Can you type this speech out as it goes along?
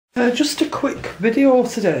Just a quick video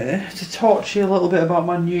today to talk to you a little bit about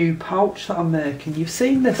my new pouch that I'm making. You've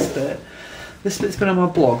seen this bit. This bit's been on my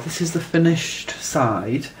blog. This is the finished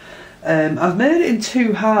side. I've made it in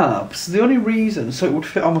two halves. The only reason, so it would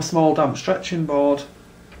fit on my small damp stretching board.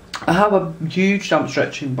 I have a huge damp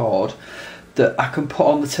stretching board that I can put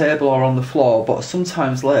on the table or on the floor, but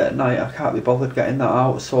sometimes late at night I can't be bothered getting that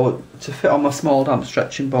out, so to fit on my small damp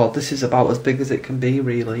stretching board, this is about as big as it can be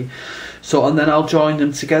really. So, and then I'll join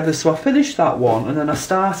them together. So I finished that one and then I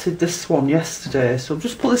started this one yesterday, so I've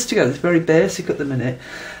just put this together. It's very basic at the minute,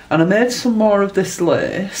 and I made some more of this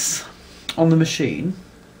lace on the machine,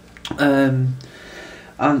 and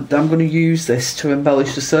I'm going to use this to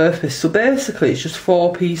embellish the surface. So basically it's just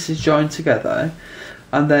 4 pieces joined together,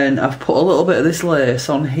 and then I've put a little bit of this lace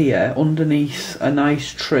on here underneath a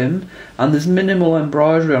nice trim, and there's minimal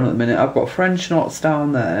embroidery on at the minute. I've got French knots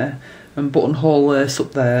down there and buttonhole lace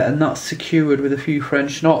up there, and that's secured with a few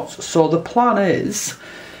French knots. So the plan is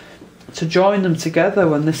to join them together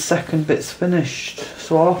when this second bit's finished.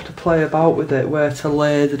 So I'll have to play about with it, where to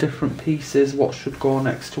lay the different pieces, what should go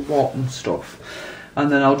next to what and stuff.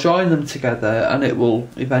 And then I'll join them together and it will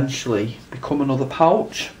eventually become another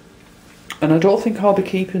pouch. And I don't think I'll be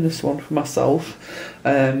keeping this one for myself,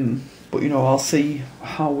 but you know, I'll see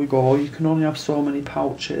how we go. You can only have so many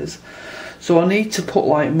pouches. So I need to put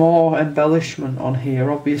like more embellishment on here,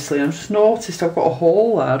 obviously. I've just noticed I've got a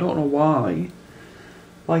hole there, I don't know why.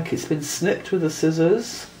 Like it's been snipped with the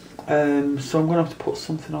scissors. So I'm going to have to put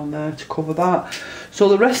something on there to cover that. So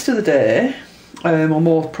the rest of the day, or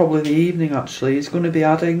more probably the evening actually, is going to be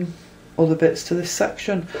adding other bits to this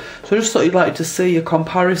section. So I just thought you'd like to see a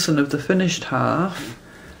comparison of the finished half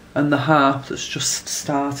and the half that's just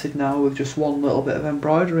started now with just one little bit of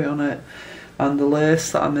embroidery on it, and the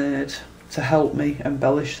lace that I made to help me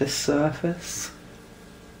embellish this surface.